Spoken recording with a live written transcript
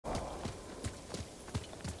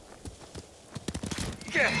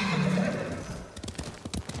A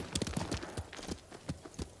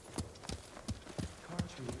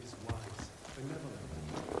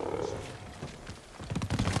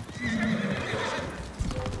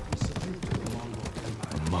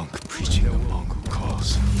monk preaching the Mongol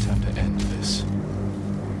cause. Time to end this.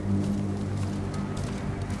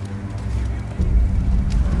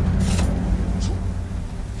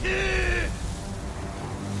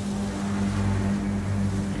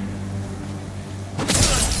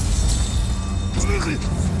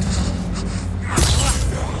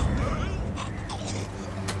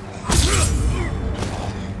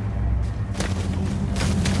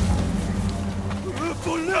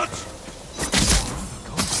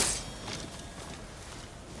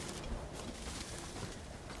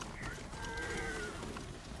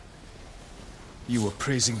 You were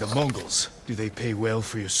praising the Mongols. Do they pay well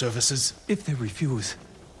for your services? If they refuse,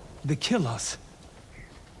 they kill us.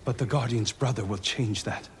 But the Guardian's brother will change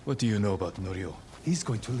that. What do you know about Norio? He's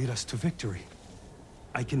going to lead us to victory.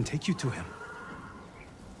 I can take you to him.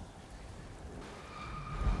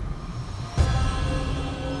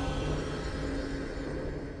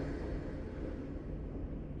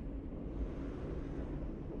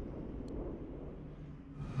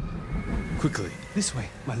 Quickly. This way,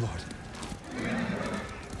 my lord.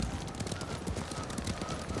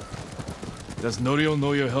 Does Norio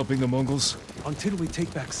know you're helping the Mongols? Until we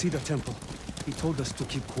take back Cedar Temple, he told us to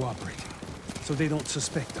keep cooperating, so they don't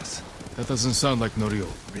suspect us. That doesn't sound like Norio.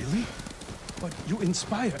 Really? But you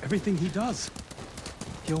inspire everything he does.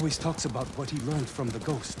 He always talks about what he learned from the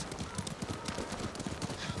ghost.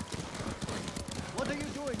 What are you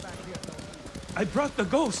doing back here? I brought the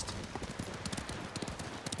ghost!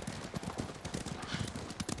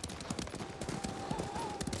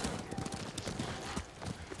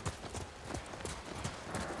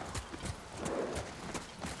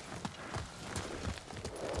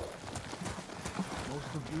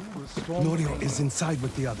 Norio is inside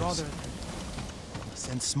with the others.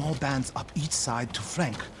 Send small bands up each side to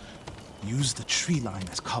flank. Use the tree line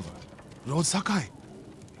as cover. Lord Sakai!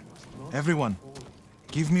 Everyone,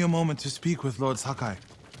 give me a moment to speak with Lord Sakai.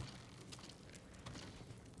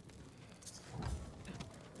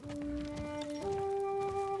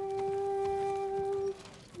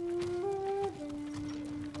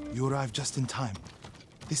 You arrived just in time.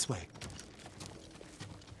 This way.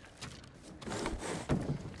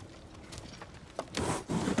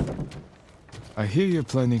 I hear you're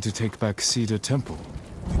planning to take back Cedar Temple.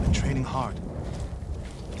 We've been training hard.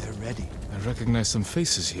 They're ready. I recognize some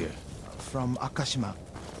faces here. From Akashima,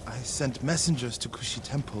 I sent messengers to Kushi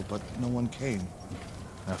Temple, but no one came.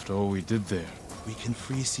 After all we did there. We can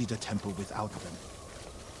free Cedar Temple without them.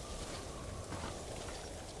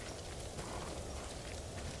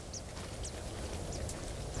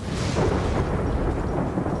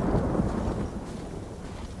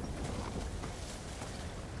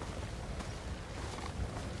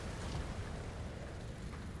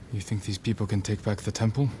 You think these people can take back the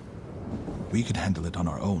temple? We can handle it on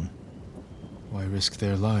our own. Why risk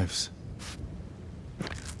their lives?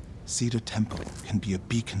 Cedar Temple can be a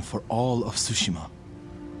beacon for all of Tsushima.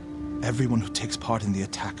 Everyone who takes part in the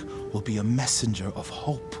attack will be a messenger of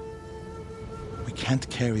hope. We can't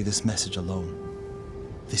carry this message alone.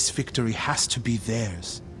 This victory has to be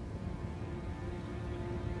theirs.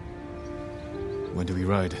 When do we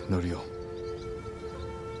ride, Norio?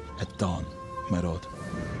 At dawn, my lord.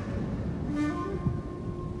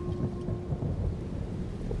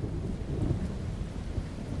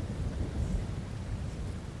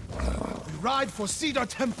 Ride for Cedar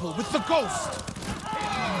Temple with the ghost!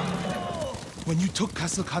 When you took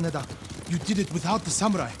Castle Kaneda, you did it without the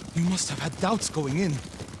samurai. You must have had doubts going in.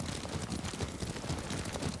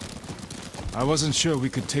 I wasn't sure we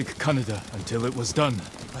could take Kaneda until it was done.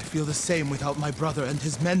 I feel the same without my brother and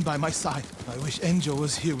his men by my side. I wish Enjo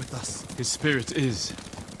was here with us. His spirit is.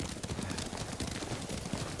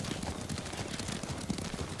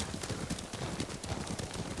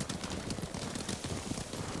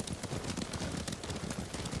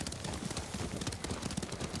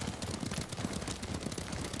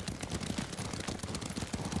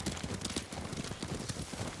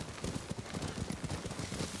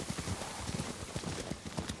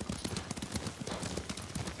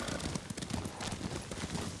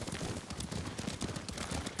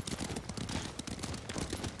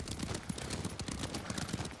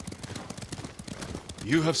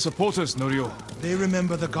 You have supporters, Norio. They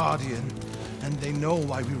remember the Guardian, and they know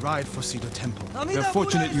why we ride for Cedar Temple. They're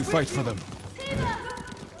fortunate you fight for them.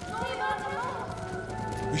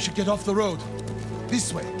 We should get off the road.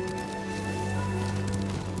 This way.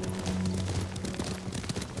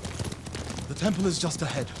 The temple is just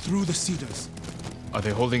ahead, through the cedars. Are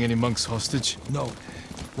they holding any monks hostage? No.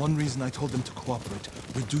 One reason I told them to cooperate,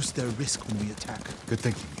 reduce their risk when we attack. Good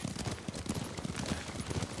thinking.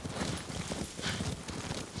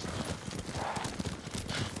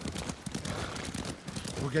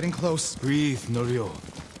 We're getting close. Breathe, Norio.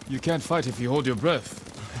 You can't fight if you hold your breath.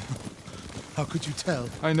 How could you tell?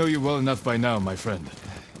 I know you well enough by now, my friend.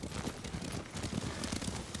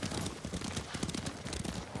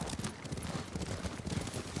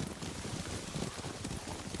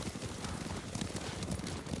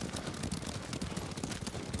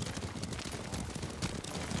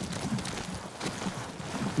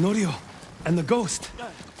 Norio, and the ghost.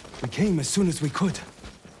 We came as soon as we could.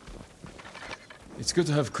 It's good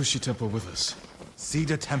to have Kushi Temple with us.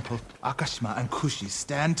 Cedar Temple, Akashima, and Kushi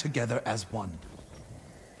stand together as one.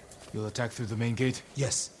 You'll attack through the main gate?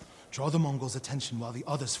 Yes. Draw the Mongols' attention while the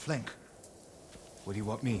others flank. What do you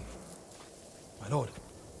want me? My lord,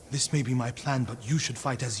 this may be my plan, but you should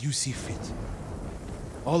fight as you see fit.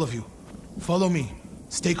 All of you, follow me.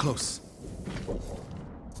 Stay close.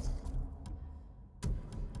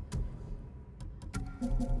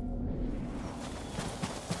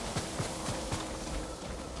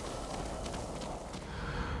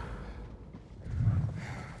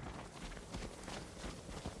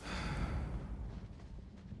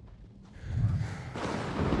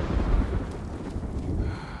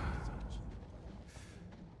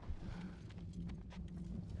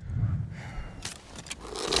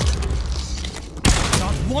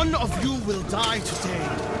 One of you will die today.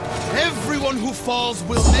 Everyone who falls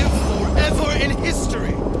will live forever in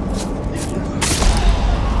history.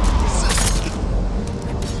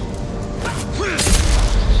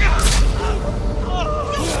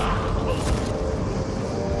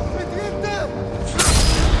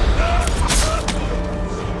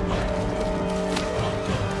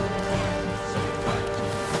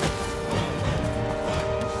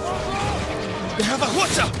 They have a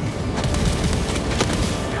Hwata!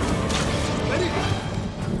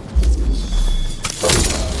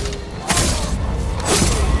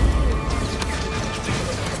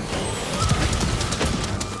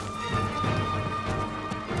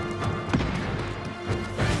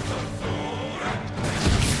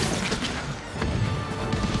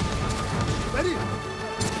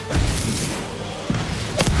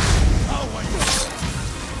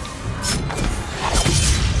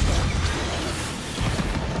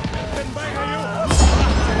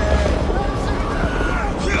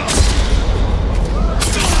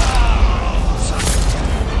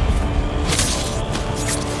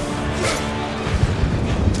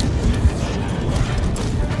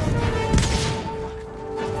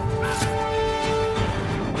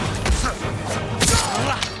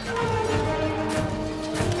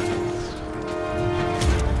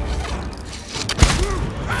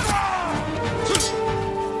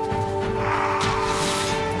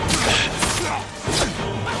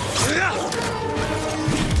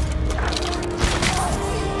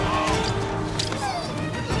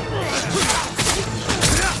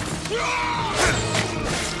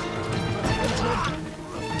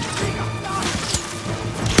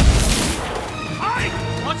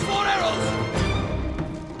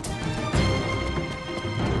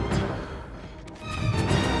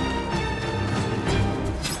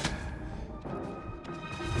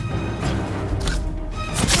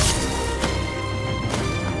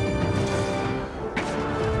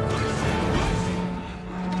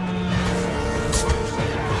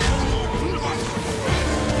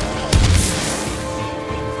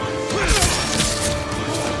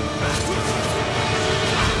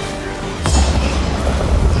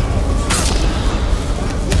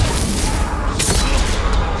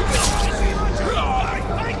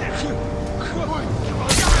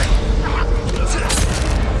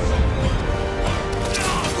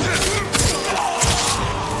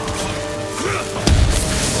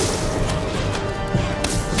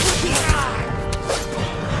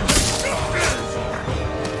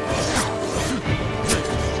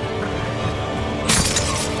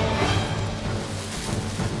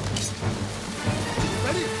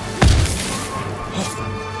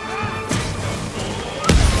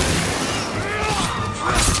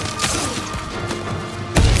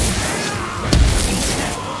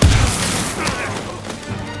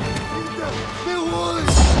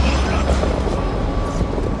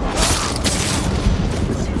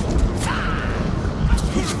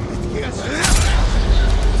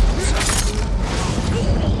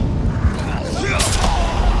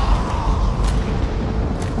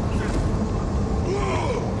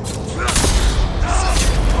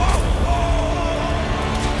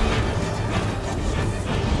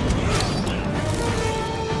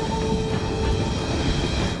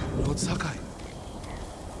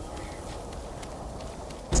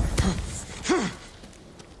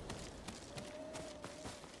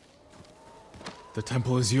 The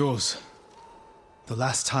temple is yours. The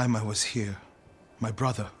last time I was here, my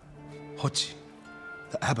brother, Hochi,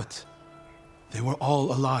 the abbot, they were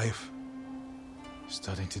all alive.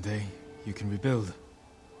 Starting today, you can rebuild.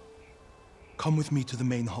 Come with me to the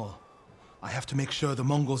main hall. I have to make sure the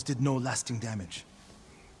Mongols did no lasting damage.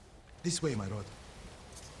 This way, my lord.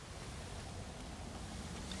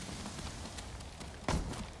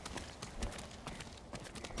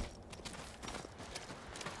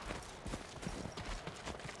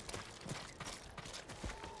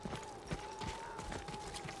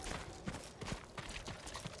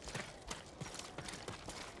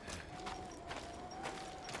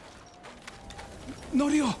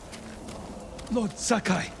 Norio! Lord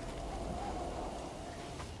Sakai,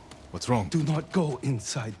 What's wrong? do not go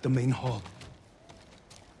inside the main hall.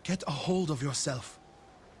 Get a hold of yourself.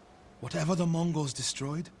 Whatever the Mongols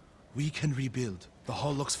destroyed, we can rebuild. The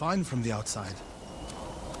hall looks fine from the outside.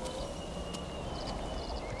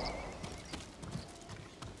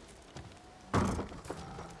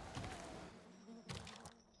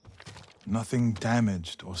 Nothing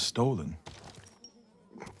damaged or stolen.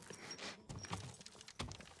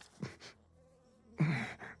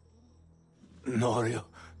 Norio.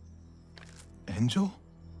 Enjo?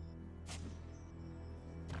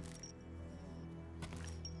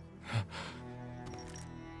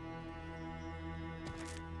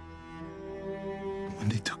 When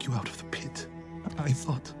they took you out of the pit, I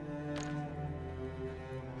thought...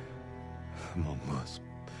 Mongols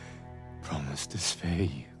promised to spare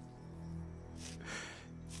you.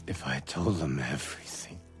 If I told them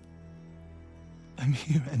everything. I'm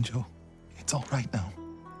here, Enjo. It's all right now.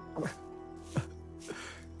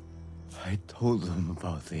 I told them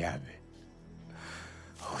about the abbot.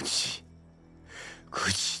 Hochi,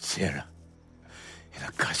 Kuchitsera, and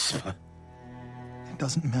Akashima. It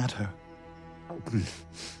doesn't matter.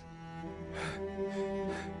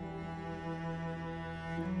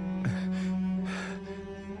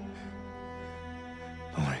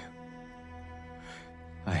 Norio,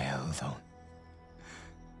 I held on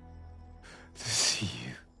to see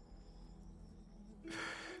you.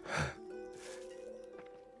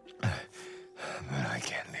 But I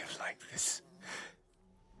can't live like this.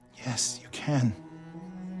 Yes, you can.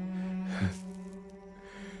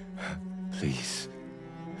 Please,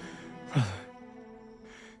 brother.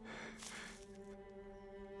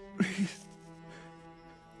 Breathe.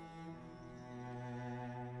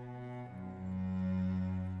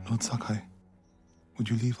 Lord Sakai, would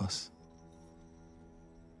you leave us?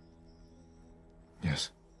 Yes.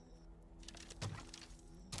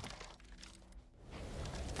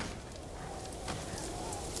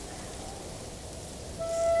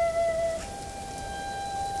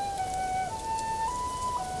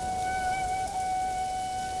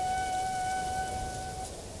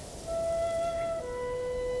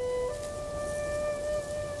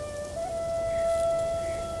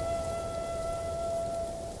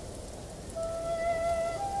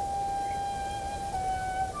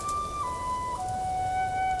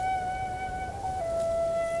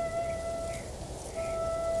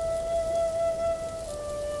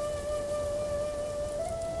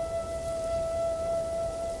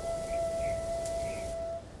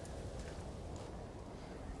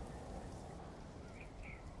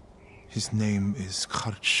 His name is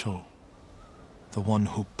Kharcho, the one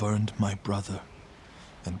who burned my brother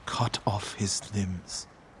and cut off his limbs.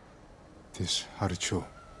 This Haricho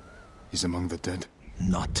is among the dead.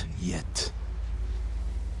 Not yet.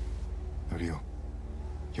 Norio,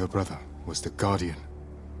 your brother was the Guardian.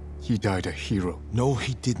 He died a hero. No,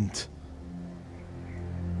 he didn't.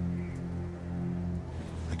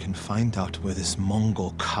 I can find out where this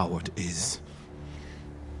Mongol coward is.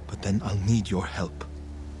 But then I'll need your help.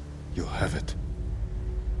 You'll have it.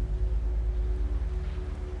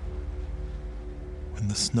 When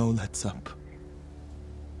the snow lets up,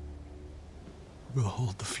 we'll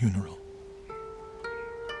hold the funeral.